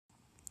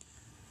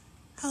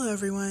Hello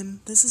everyone,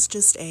 this is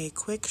just a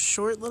quick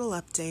short little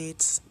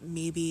update,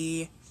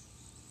 maybe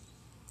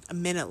a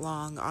minute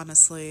long,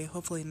 honestly,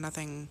 hopefully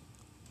nothing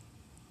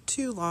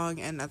too long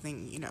and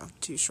nothing,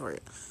 too short.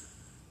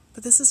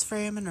 But this is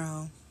Freya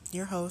Monroe,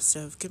 your host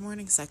of Good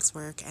Morning Sex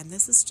Work, and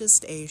this is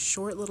just a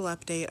short little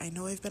update. I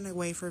know I've been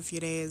away for a few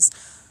days.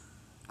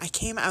 I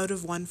came out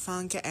of one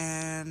funk,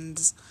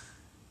 and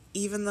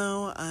even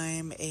though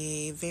I'm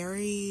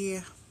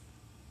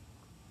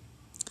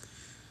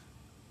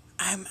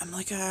I'm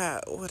like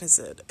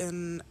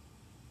an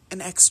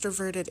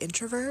extroverted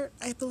introvert,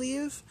 I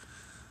believe.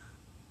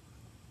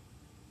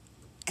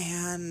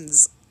 And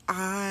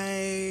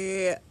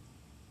I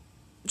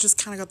just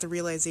kind of got the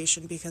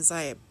realization because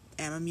I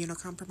am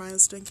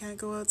immunocompromised and can't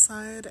go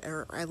outside,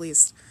 or at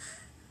least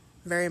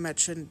very much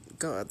shouldn't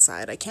go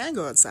outside. I can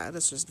go outside,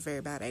 it's just a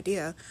very bad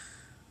idea.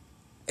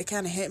 It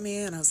kind of hit me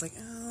and I was like,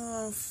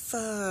 oh,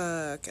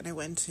 fuck. And I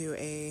went into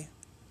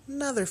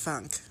another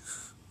funk.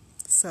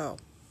 So,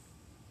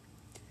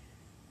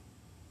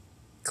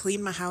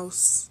 cleaned my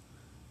house.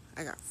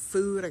 I got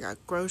food, I got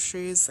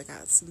groceries, I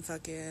got some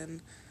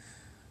fucking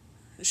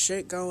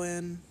shit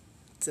going.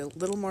 Did a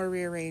little more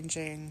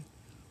rearranging.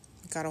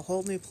 Got a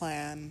whole new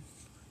plan.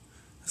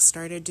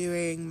 Started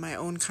doing my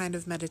own kind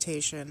of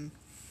meditation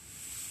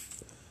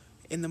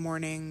in the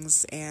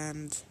mornings,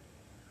 and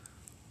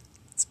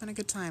it's been a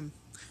good time.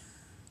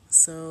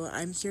 So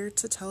I'm here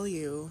to tell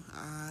you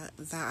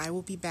that I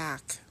will be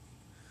back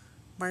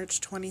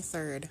March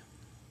 23rd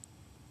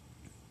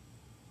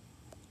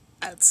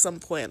at some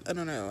point. I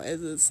don't know.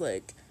 It's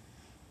like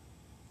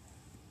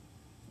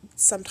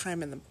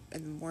sometime in the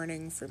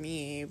morning for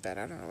me, but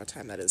I don't know what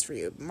time that is for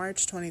you.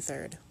 March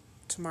 23rd,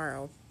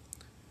 tomorrow.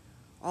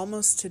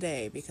 Almost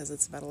today, because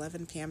it's about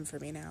 11 p.m. for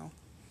me now.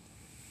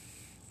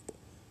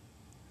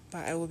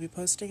 But I will be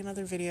posting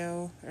another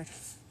video,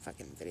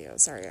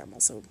 sorry, I'm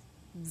also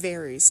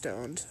very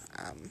stoned.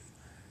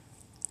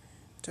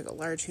 Took a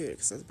large hoot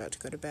because I was about to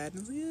go to bed, and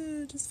I was like,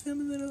 yeah, just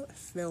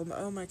film,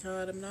 oh my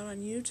god, I'm not on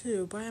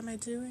YouTube, why am I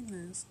doing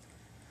this?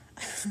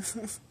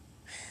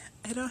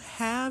 I don't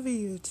have a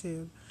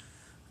YouTube.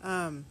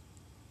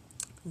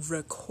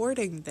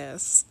 Recording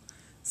this,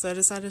 so I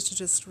decided to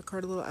just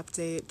record a little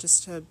update,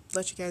 just to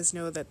let you guys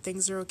know that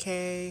things are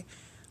okay.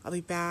 I'll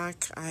be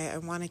back. I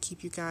want to keep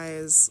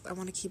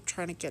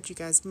trying to get you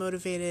guys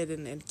motivated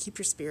and keep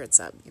your spirits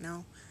up,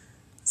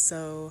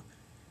 So,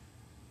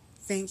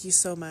 thank you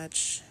so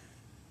much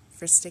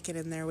for sticking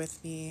in there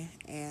with me,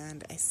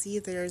 and I see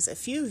there's a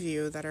few of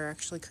you that are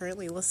actually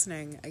currently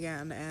listening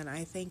again, and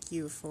I thank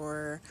you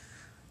for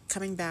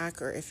coming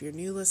back, or if you're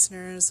new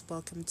listeners,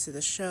 welcome to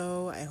the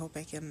show. I hope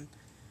I can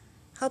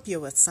help you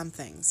with some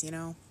things,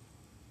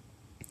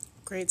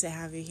 Great to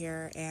have you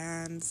here,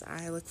 and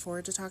I look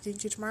forward to talking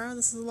to you tomorrow.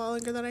 This is a lot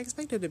longer than I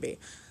expected to be.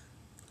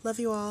 Love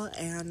you all,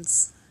 and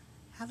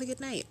have a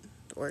good night,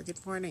 or good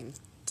morning,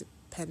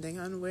 depending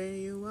on where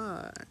you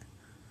are.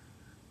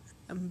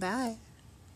 Bye.